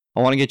I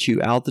want to get you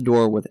out the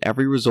door with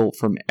every result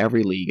from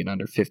every league in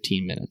under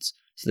 15 minutes,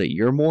 so that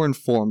you're more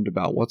informed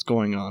about what's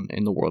going on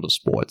in the world of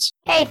sports.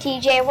 Hey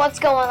TJ, what's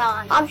going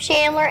on? I'm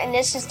Chandler and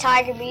this is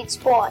Tiger Beat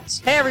Sports.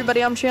 Hey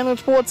everybody, I'm Chandler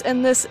Sports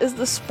and this is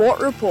the Sport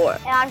Report.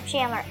 And I'm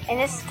Chandler and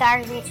this is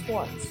Tiger Beat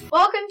Sports.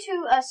 Welcome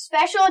to a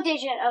special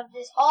edition of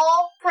this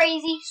all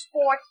crazy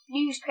sports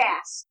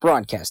newscast.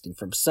 Broadcasting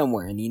from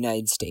somewhere in the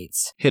United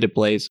States. Hit it,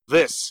 Blaze.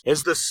 This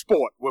is the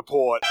Sport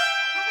Report.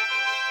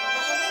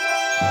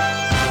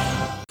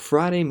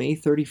 Friday, May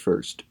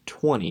 31st,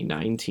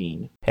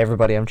 2019. Hey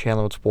everybody, I'm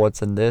Chandler with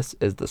Sports, and this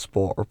is the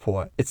Sport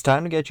Report. It's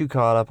time to get you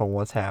caught up on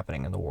what's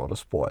happening in the world of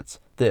sports.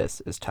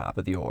 This is Top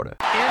of the Order.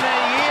 In a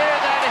year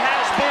that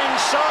has been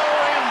so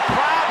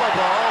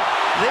improbable,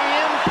 the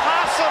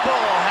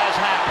impossible has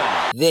happened.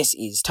 This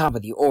is Top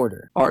of the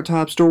Order. Our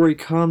top story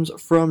comes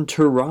from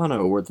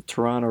Toronto, where the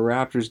Toronto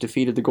Raptors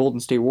defeated the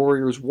Golden State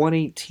Warriors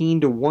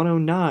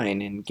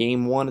 118-109 in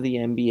Game 1 of the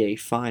NBA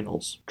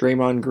Finals.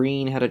 Draymond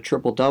Green had a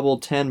triple-double,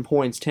 10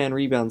 points, 10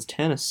 rebounds,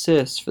 10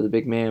 assists for the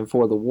big man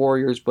for the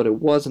Warriors, but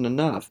it wasn't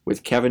enough.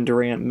 With Kevin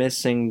Durant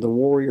missing, the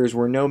Warriors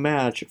were no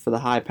match for the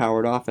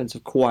high-powered offense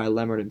of Kawhi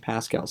Leonard and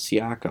Pascal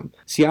Siakam.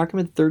 Siakam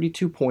had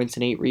 32 points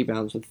and 8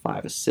 rebounds with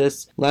 5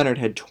 assists. Leonard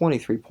had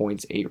 23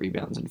 points, 8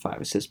 rebounds, and 5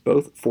 assists,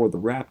 both for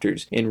the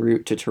Raptors, en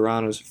route to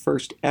Toronto's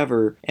first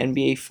ever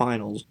NBA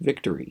Finals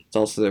victory. It's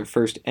also their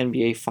first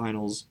NBA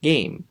Finals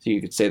game, so you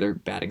could say they're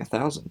batting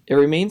 1,000. It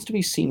remains to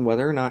be seen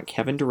whether or not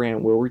Kevin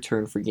Durant will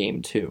return for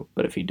Game 2,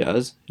 but if he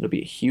does, it'll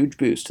be a huge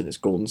boost to this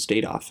Golden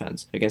State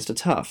offense against a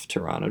tough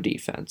Toronto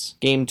defense.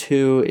 Game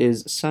 2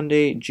 is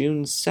Sunday,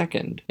 June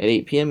 2nd at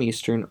 8 p.m.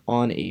 Eastern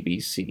on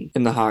ABC.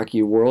 In the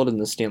hockey world, in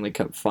the Stanley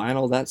Cup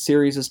Final, that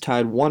series is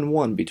tied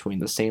 1-1 between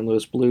the St.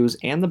 Louis Blues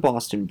and the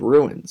Boston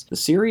Bruins. The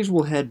series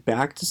will head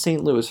back to St.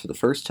 Louis for the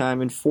first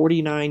time in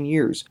 49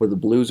 years, where the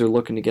Blues are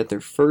looking to get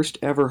their first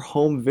ever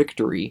home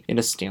victory in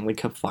a Stanley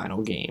Cup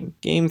Final game.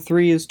 Game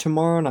 3 is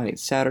tomorrow night,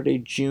 Saturday,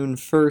 June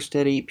 1st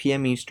at 8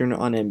 p.m. Eastern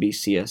on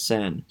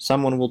NBCSN.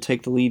 Someone will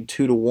take the lead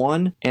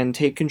 2-1 and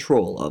take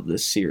control of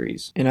this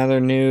series. In other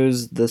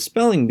news, the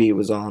spelling bee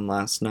was on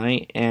last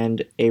night,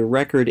 and a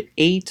record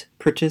 8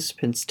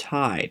 participants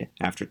tied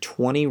after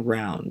 20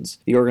 rounds.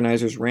 The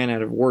organizers ran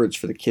out of words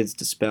for the kids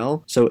to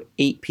spell, so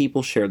 8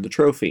 people shared the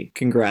trophy.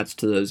 Congrats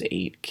to those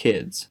 8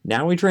 kids.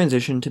 Now we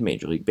transition to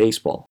Major League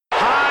Baseball.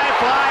 High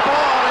fly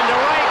ball into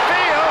right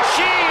field.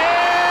 She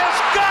is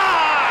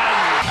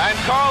gone! And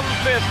Carlton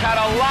Fisk had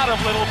a lot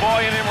of little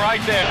boy in him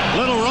right there.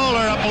 Little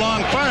roller up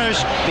along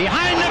first,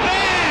 behind the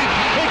bag.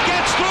 It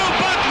gets through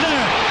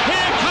Buckner.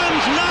 Here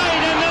comes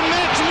Knight, and the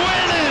Mets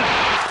win it.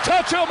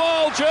 Touch 'em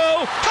all,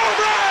 Joe. Home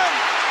run!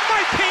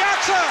 Mike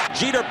Piazza!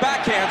 Jeter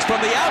backhands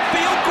from the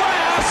outfield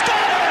grass.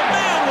 Got it!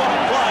 Man, what a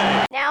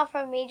play! Now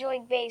from Major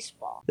League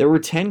Baseball. There were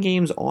 10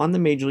 games on the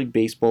Major League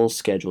Baseball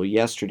schedule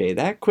yesterday.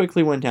 That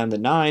quickly went down to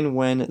 9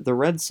 when the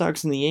Red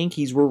Sox and the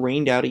Yankees were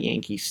rained out at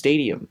Yankee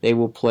Stadium. They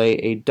will play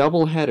a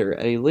doubleheader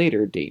at a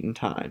later date and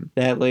time.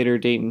 That later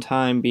date and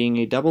time being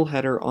a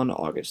doubleheader on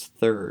August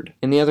 3rd.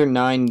 And the other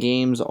 9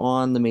 games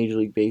on the Major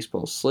League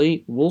Baseball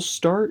slate will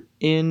start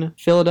in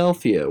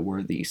Philadelphia,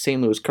 where the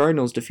St. Louis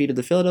Cardinals defeated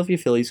the Philadelphia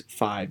Phillies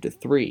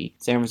 5-3.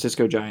 San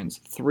Francisco Giants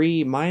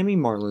 3, Miami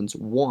Marlins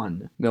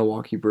 1,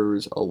 Milwaukee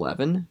Brewers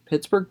 11,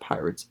 Pittsburgh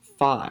Pirates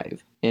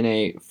 5. In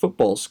a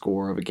football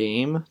score of a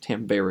game,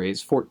 Tampa Bay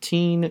Rays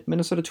 14,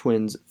 Minnesota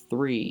Twins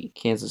 3,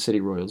 Kansas City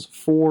Royals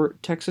 4,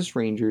 Texas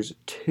Rangers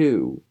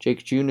 2.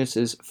 Jake Junis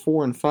is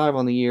 4-5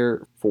 on the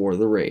year for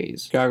the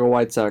Rays. Chicago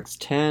White Sox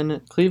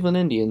 10, Cleveland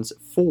Indians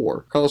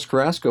 4. Carlos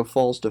Carrasco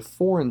falls to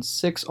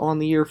 4-6 on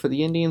the year for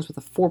the Indians with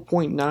a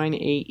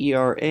 4.98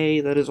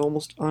 ERA. That is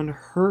almost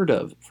unheard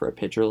of for a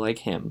pitcher like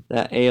him.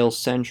 That AL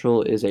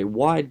Central is a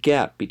wide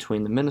gap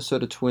between the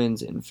Minnesota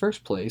Twins in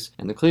first place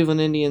and the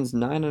Cleveland Indians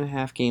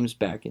 9.5 games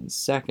back in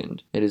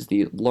second. It is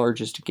the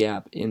largest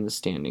gap in the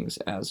standings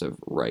as of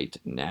right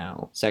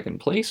now. Second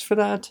place for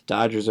that,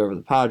 Dodgers over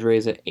the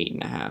Padres at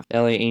 8.5.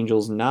 LA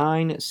Angels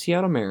 9,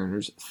 Seattle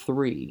Mariners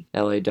 3,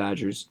 LA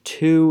Dodgers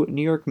 2,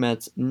 New York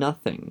Mets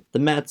nothing. The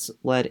Mets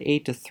led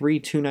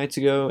 8-3 2 nights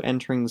ago,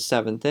 entering the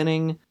 7th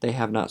inning. They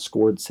have not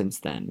scored since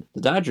then.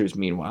 The Dodgers,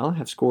 meanwhile,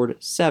 have scored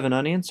 7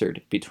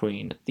 unanswered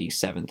between the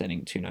 7th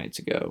inning 2 nights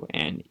ago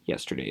and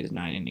yesterday's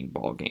 9-inning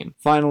ball game.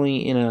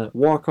 Finally, in a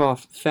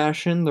walk-off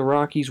fashion, the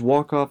Rockies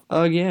walk off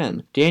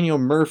again. Daniel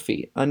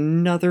Murphy,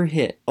 another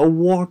hit, a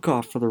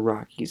walk-off for the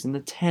Rockies in the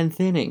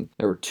 10th inning.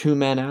 There were 2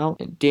 men out,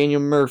 and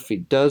Daniel Murphy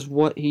does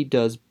what he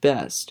does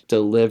best,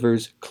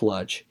 delivers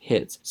clutch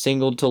hits.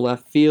 Singled to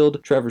left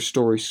field, Trevor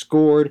Story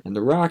scored, and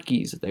the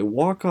Rockies, they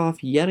walk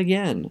off yet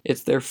again.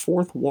 It's their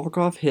 4th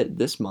walk-off hit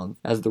this month,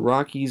 as the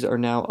Rockies are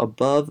now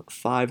above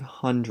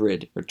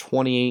 500. They're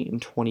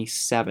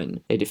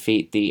 28-27. They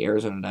defeat the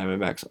Arizona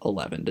Diamondbacks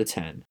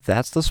 11-10.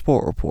 That's the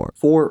Sport Report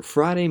for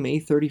Friday, May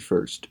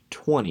 31st,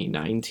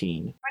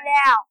 2019. For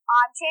now,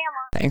 I'm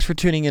Chandler. Thanks for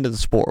tuning into the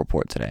Sport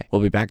Report today.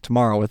 We'll be back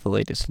tomorrow with the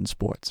latest in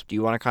sports. Do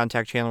you want to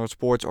contact Chandler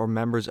Sports or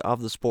members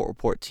of the Sport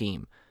Report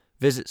team?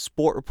 Visit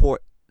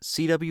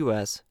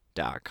sportreportcws.com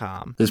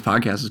sportreport.com. This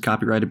podcast is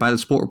copyrighted by The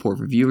Sport Report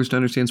for viewers to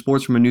understand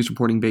sports from a news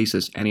reporting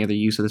basis. Any other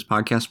use of this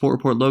podcast, Sport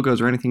Report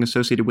logos, or anything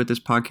associated with this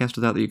podcast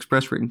without the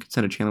express written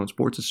consent of Channel One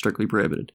Sports is strictly prohibited.